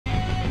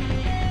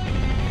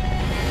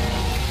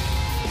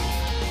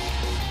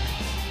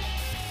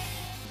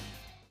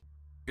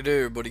Good day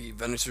everybody,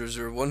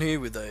 Vanisher01 here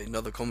with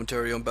another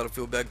commentary on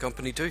Battlefield Bad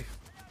Company 2.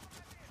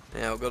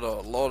 Now I've got a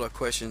lot of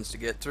questions to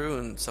get through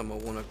and some I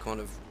want to kind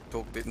of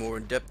talk a bit more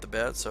in depth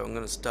about, so I'm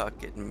going to start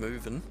getting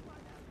moving.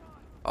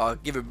 I'll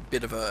give a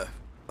bit of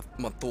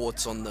my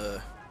thoughts on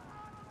the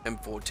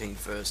M14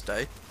 first,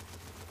 eh?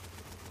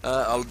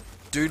 I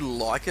do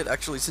like it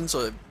actually. Since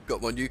I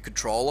got my new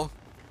controller,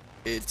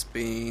 it's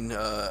been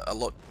a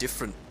lot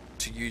different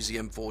to use the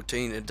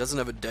M14. It doesn't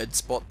have a dead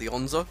spot, the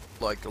Onza,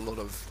 like a lot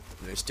of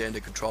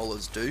standard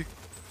controllers do.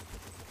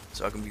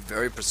 So I can be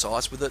very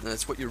precise with it, and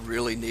that's what you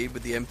really need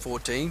with the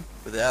M14.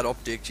 Without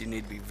optics, you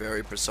need to be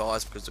very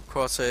precise because the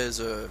crosshairs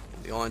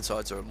the iron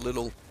sights are a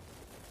little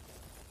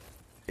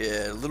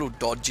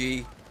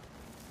dodgy.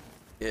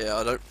 Yeah,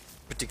 I don't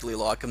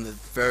particularly like them. They're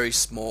very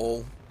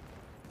small.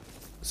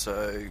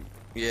 So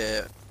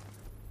yeah,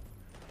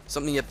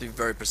 something you have to be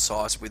very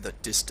precise with at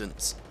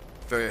distance.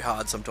 Very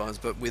hard sometimes,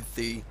 but with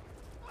the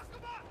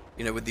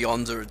with the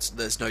Onza,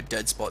 there's no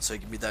dead spot, so you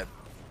can be that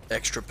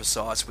extra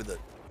precise with it.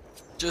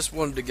 Just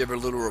wanted to give a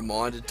little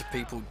reminder to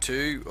people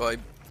too. I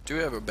do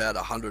have about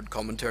 100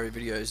 commentary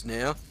videos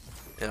now,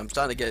 and I'm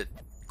starting to get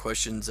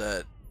questions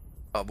that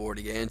I've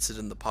already answered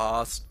in the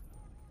past.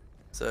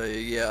 So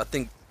yeah, I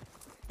think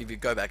if you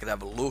go back and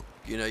have a look,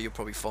 you'll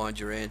probably find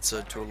your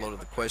answer to a lot of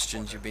the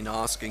questions you've been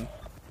asking.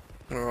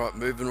 Alright,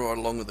 moving right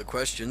along with the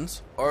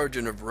questions.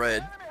 Origin of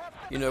Red.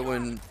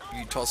 When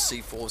you toss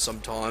C4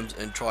 sometimes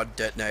and try to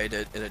detonate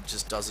it and it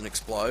just doesn't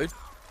explode?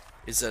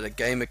 Is that a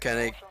game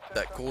mechanic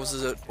that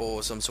causes it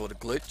or some sort of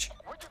glitch?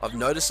 I've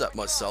noticed that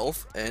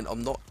myself and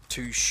I'm not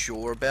too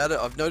sure about it.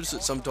 I've noticed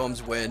it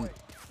sometimes when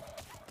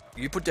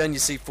you put down your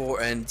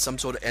C4 and some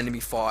sort of enemy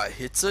fire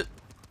hits it.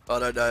 I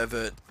don't know if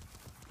it...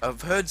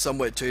 I've heard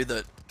somewhere too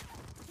that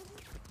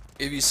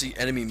if you see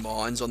enemy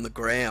mines on the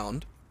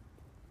ground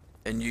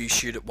and you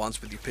shoot it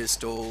once with your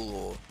pistol,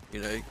 or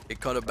it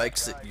kind of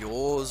makes it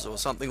yours or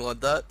something like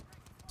that.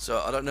 So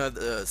I don't know if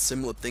a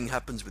similar thing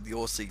happens with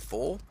your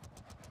C4.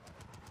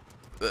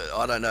 But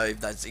I don't know if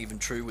that's even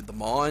true with the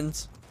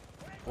mines.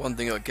 One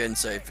thing I can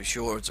say for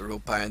sure, it's a real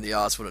pain in the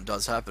ass when it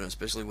does happen,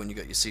 especially when you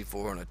got your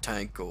C4 on a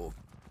tank or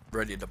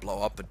ready to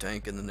blow up a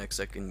tank and the next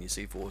second your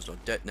C4 is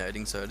not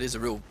detonating, so it is a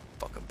real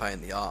fucking pain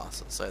in the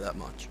ass, I'll say that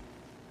much.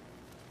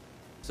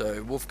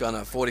 So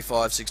Wolfgunner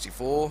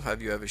 4564,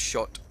 have you ever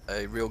shot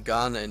a real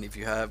gun, and if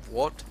you have,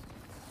 what?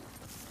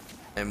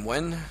 And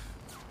when?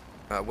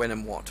 When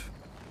and what?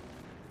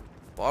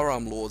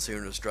 Firearm laws here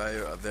in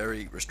Australia are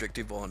very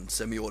restrictive on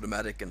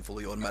semi-automatic and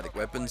fully automatic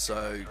weapons,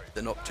 so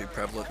they're not too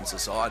prevalent in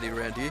society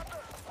around here.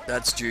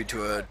 That's due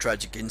to a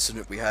tragic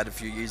incident we had a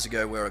few years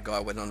ago where a guy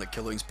went on a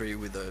killing spree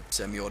with a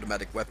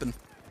semi-automatic weapon.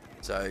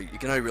 So you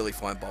can only really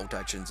find bolt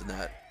actions in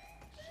that.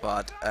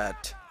 But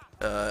at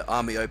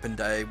Army Open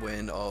Day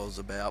when I was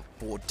about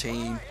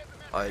 14,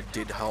 I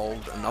did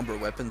hold a number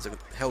of weapons. I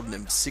held an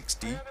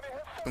M60,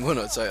 and when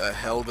I say I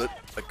held it,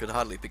 I could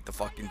hardly pick the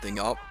fucking thing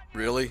up,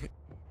 really.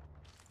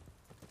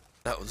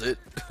 That was it.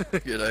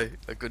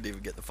 I couldn't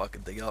even get the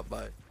fucking thing up,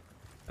 mate.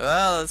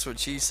 Well, that's what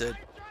she said.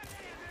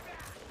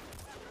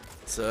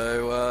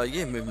 So,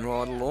 yeah, moving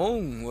right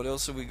along. What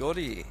else have we got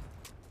here?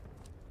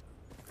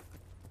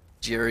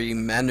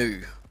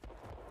 Jerrymanu.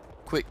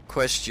 Quick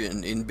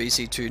question. In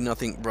BC2,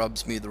 nothing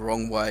rubs me the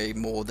wrong way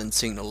more than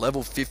seeing a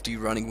level 50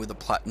 running with a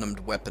platinumed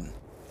weapon.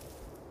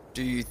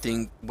 Do you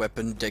think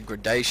weapon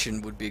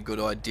degradation would be a good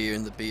idea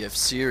in the BF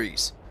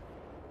series?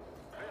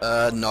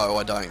 No,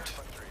 I don't.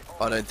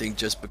 I don't think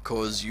just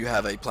because you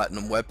have a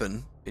platinum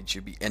weapon, it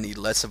should be any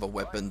less of a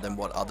weapon than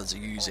what others are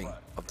using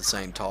of the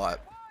same type.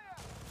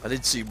 I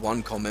did see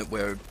one comment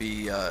where it'd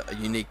be a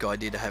unique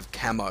idea to have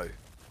camo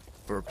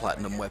for a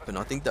platinum weapon.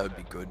 I think that would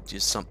be good,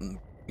 just something,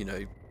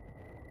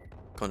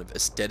 kind of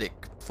aesthetic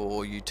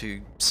for you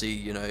to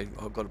see,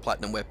 I've got a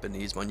platinum weapon,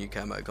 here's my new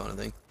camo kind of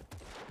thing.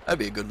 That'd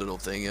be a good little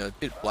thing, a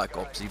bit Black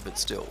Opsy, but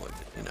still,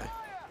 it'd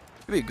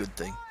be a good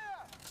thing.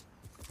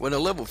 When a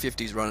level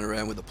 50's running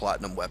around with a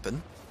platinum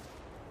weapon,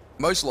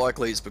 most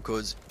likely it's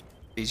because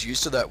he's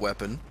used to that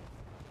weapon.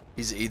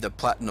 He's either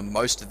platinum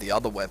most of the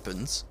other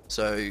weapons,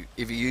 so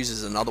if he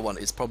uses another one,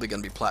 it's probably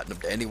going to be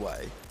platinumed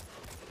anyway.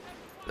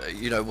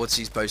 What's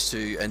he supposed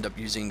to end up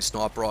using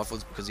sniper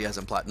rifles because he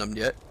hasn't platinumed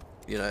yet?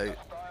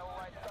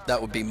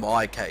 That would be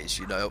my case.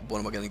 What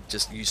am I going to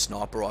just use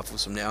sniper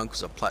rifles from now on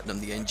because I platinumed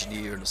the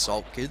engineer and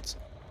assault kids,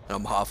 and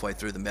I'm halfway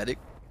through the medic?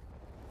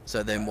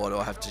 So then what, do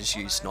I have to just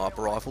use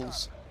sniper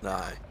rifles?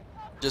 No.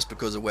 Just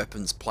because a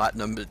weapon's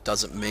platinum, it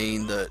doesn't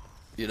mean that,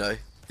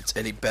 it's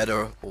any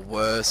better or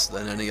worse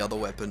than any other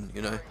weapon,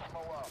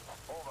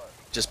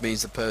 Just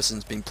means the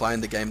person's been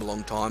playing the game a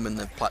long time and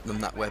they've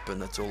platinumed that weapon,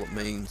 that's all it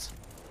means.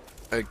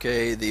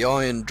 Okay, the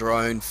Iron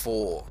Drone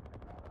 4.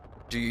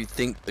 Do you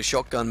think the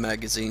shotgun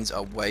magazines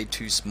are way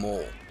too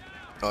small?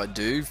 I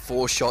do.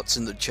 4 shots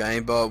in the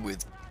chamber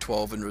with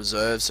 12 in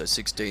reserve, so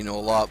 16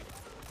 all up.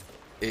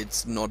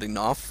 It's not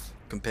enough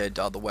compared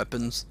to other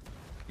weapons.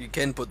 You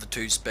can put the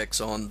 2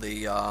 specs on,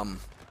 the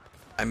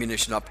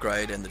ammunition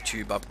upgrade and the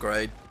tube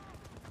upgrade,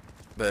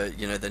 but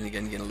then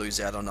again you're going to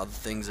lose out on other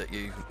things that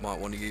you might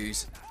want to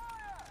use.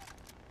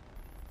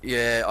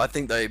 Yeah, I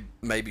think they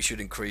maybe should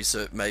increase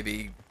it,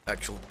 maybe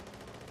actual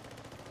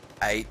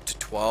 8 to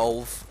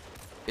 12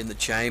 in the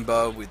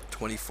chamber with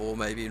 24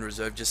 maybe in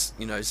reserve, just,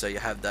 you know, so you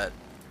have that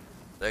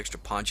extra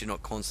punch, you're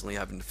not constantly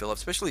having to fill up,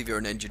 especially if you're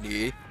an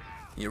engineer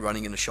and you're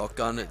running in a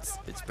shotgun, it's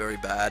very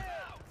bad.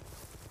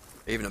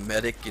 Even a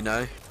medic, you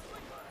know,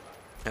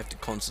 have to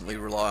constantly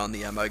rely on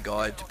the ammo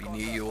guy to be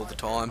near you all the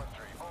time.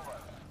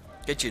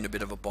 Get you in a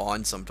bit of a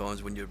bind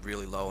sometimes when you're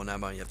really low on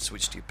ammo and you have to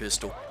switch to your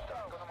pistol.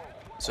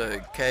 So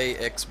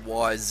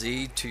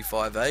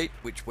KXYZ258,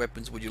 which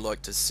weapons would you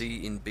like to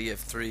see in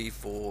BF3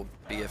 for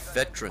BF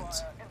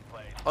veterans?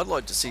 I'd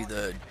like to see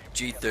the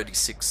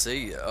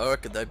G36C. I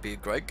reckon that'd be a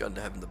great gun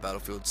to have in the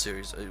Battlefield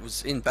series. It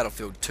was in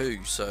Battlefield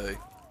 2, so it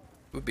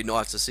would be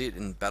nice to see it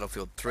in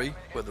Battlefield 3.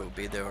 Whether it will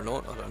be there or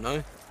not, I don't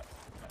know.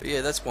 But yeah,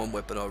 that's one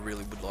weapon I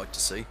really would like to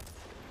see.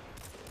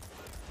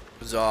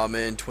 Bizarre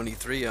Man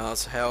 23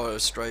 asks, how are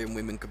Australian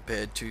women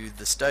compared to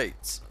the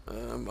States?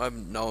 I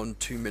haven't known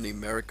too many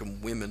American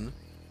women.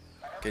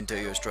 Can tell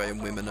you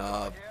Australian women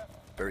are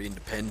very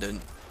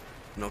independent,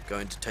 not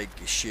going to take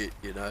your shit,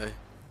 you know.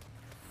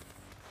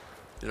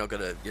 They're not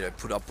going to, you know,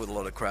 put up with a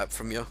lot of crap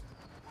from you.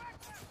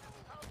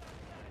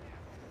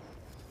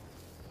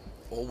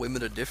 All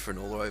women are different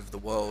all over the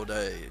world,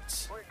 eh?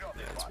 It's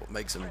what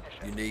makes them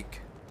unique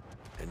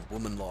and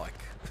woman-like.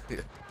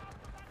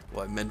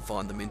 Why men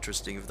find them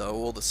interesting. If they were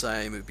all the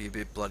same, it'd be a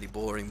bit bloody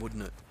boring,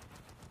 wouldn't it?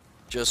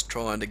 Just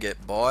trying to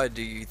get by.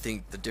 Do you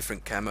think the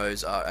different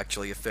camos are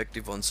actually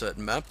effective on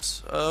certain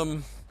maps?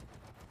 On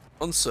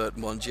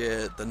certain ones,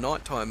 yeah. The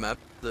nighttime map,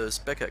 the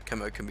spec out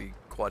camo can be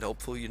quite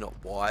helpful. You're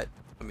not white.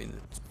 I mean,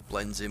 it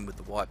blends in with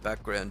the white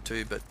background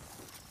too, but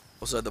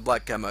also the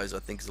black camos I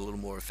think is a little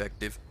more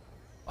effective.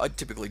 I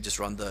typically just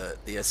run the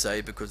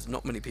SA because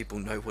not many people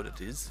know what it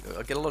is.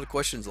 I get a lot of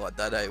questions like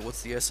that, eh?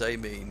 What's the SA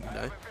mean, you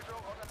know?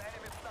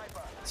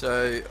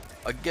 So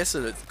I guess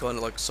that it's kind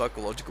of like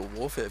psychological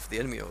warfare for the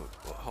enemy. Oh,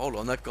 hold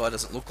on, that guy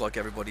doesn't look like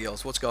everybody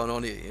else. What's going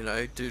on here? You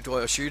know, do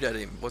I shoot at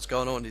him? What's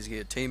going on? Is he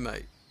a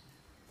teammate?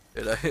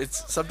 You know,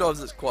 sometimes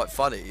it's quite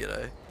funny. You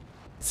know,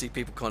 see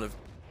people kind of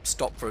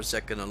stop for a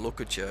second and look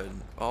at you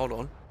and hold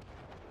on.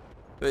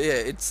 But yeah,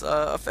 it's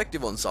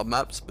effective on some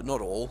maps, but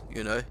not all.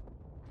 You know,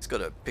 it's got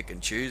to pick and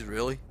choose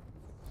really.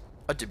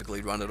 I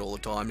typically run it all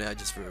the time now,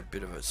 just for a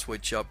bit of a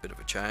switch up, bit of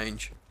a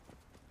change.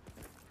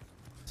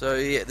 So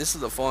yeah, this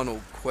is the final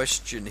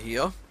question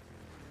here.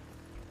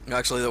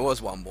 Actually, there was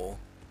one more.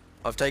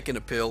 I've taken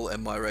a pill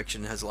and my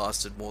erection has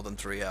lasted more than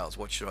 3 hours.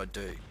 What should I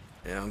do?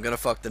 Yeah, I'm gonna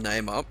fuck the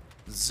name up.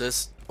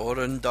 Zest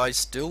Orendai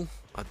still,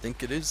 I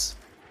think it is.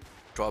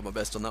 Tried my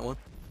best on that one.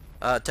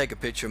 Take a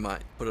picture,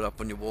 mate. Put it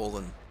up on your wall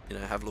and, you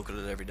know, have a look at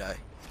it every day.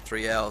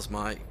 3 hours,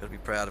 mate. Gotta be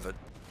proud of it.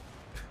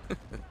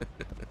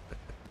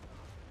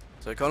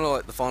 So kind of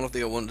like the final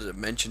thing I wanted to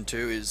mention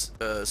too is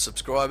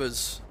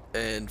subscribers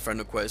and friend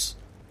requests.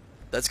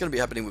 That's going to be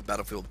happening with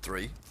Battlefield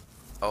 3.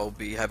 I'll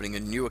be having a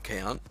new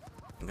account.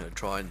 I'm going to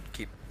try and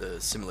keep the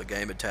similar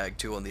gamer tag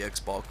too on the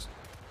Xbox.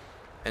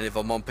 And if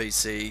I'm on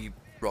PC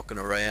rocking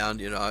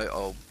around, you know,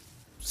 I'll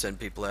send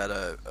people out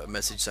a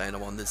message saying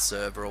I'm on this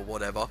server or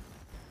whatever.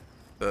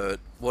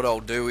 But what I'll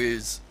do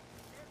is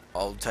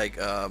I'll take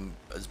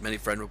as many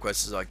friend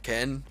requests as I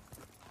can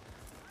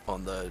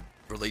on the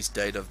release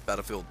date of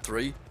Battlefield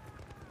 3.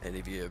 And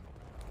if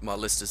my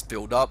list is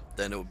filled up,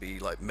 then it will be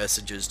like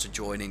messages to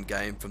join in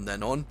game from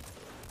then on.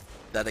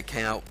 That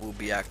account will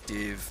be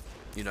active,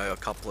 you know, a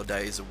couple of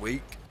days a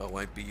week. I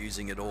won't be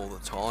using it all the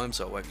time,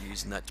 so I won't be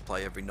using that to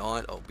play every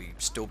night. I'll be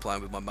still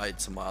playing with my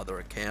mates on my other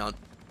account.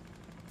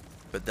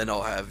 But then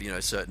I'll have, you know,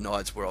 certain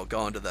nights where I'll go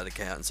onto that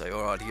account and say,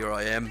 alright, here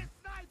I am.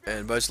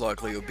 And most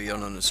likely it'll be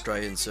on an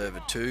Australian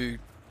server too,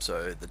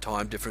 so the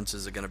time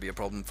differences are going to be a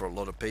problem for a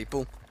lot of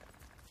people.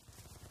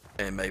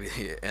 And maybe,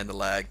 and the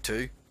lag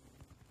too.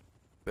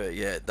 But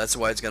yeah, that's the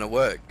way it's going to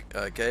work.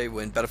 Okay,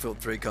 when Battlefield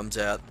 3 comes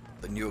out,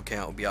 the new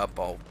account will be up.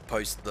 I'll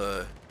post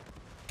the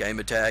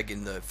gamer tag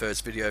in the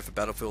first video for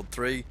Battlefield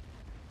 3,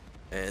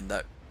 and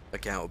that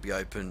account will be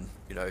open,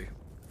 you know,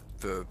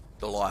 for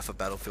the life of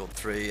Battlefield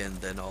 3, and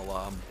then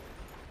I'll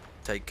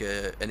take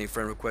any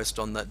friend request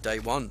on that day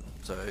one.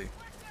 So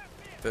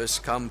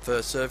first come,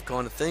 first serve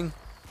kind of thing.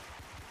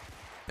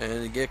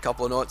 And yeah, a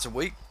couple of nights a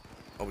week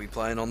I'll be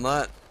playing on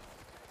that.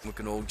 We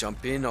can all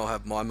jump in. I'll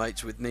have my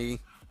mates with me,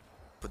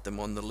 put them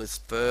on the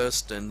list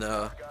first, and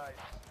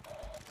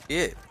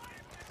yeah,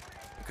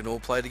 we can all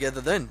play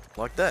together then,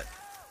 like that.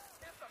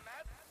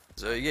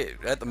 So yeah,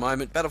 at the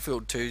moment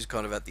Battlefield 2 is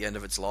kind of at the end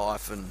of its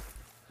life, and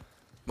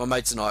my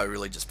mates and I are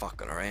really just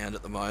fucking around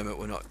at the moment.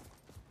 We're not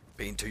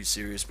being too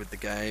serious with the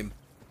game,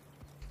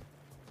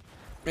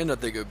 and I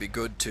think it would be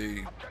good to,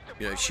 you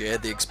know, share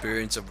the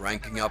experience of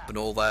ranking up and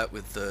all that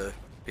with the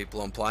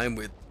people I'm playing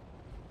with.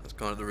 That's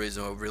kind of the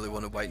reason I really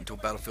want to wait until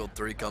Battlefield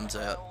 3 comes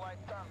out.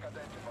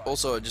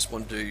 Also, I just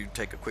wanted to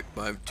take a quick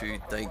moment to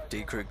thank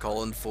D-Crew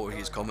Colin for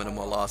his comment on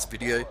my last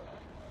video.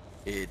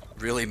 It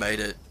really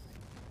made it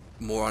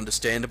more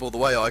understandable. The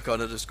way I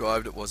kind of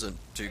described it wasn't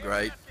too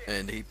great,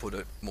 and he put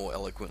it more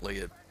eloquently.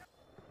 It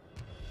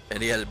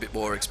And he had a bit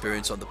more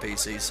experience on the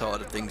PC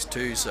side of things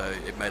too, so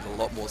it made a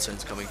lot more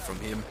sense coming from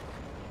him.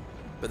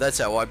 But that's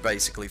how I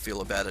basically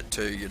feel about it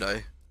too, you know.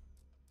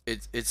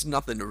 It's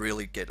nothing to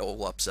really get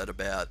all upset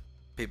about.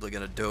 People are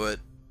going to do it.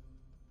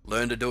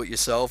 Learn to do it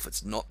yourself.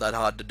 It's not that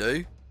hard to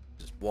do.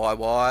 Just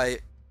why,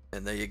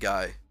 and there you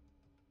go.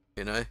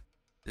 You know,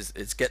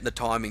 it's getting the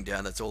timing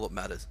down. That's all that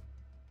matters.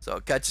 So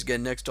I'll catch you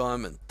again next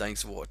time, and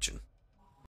thanks for watching.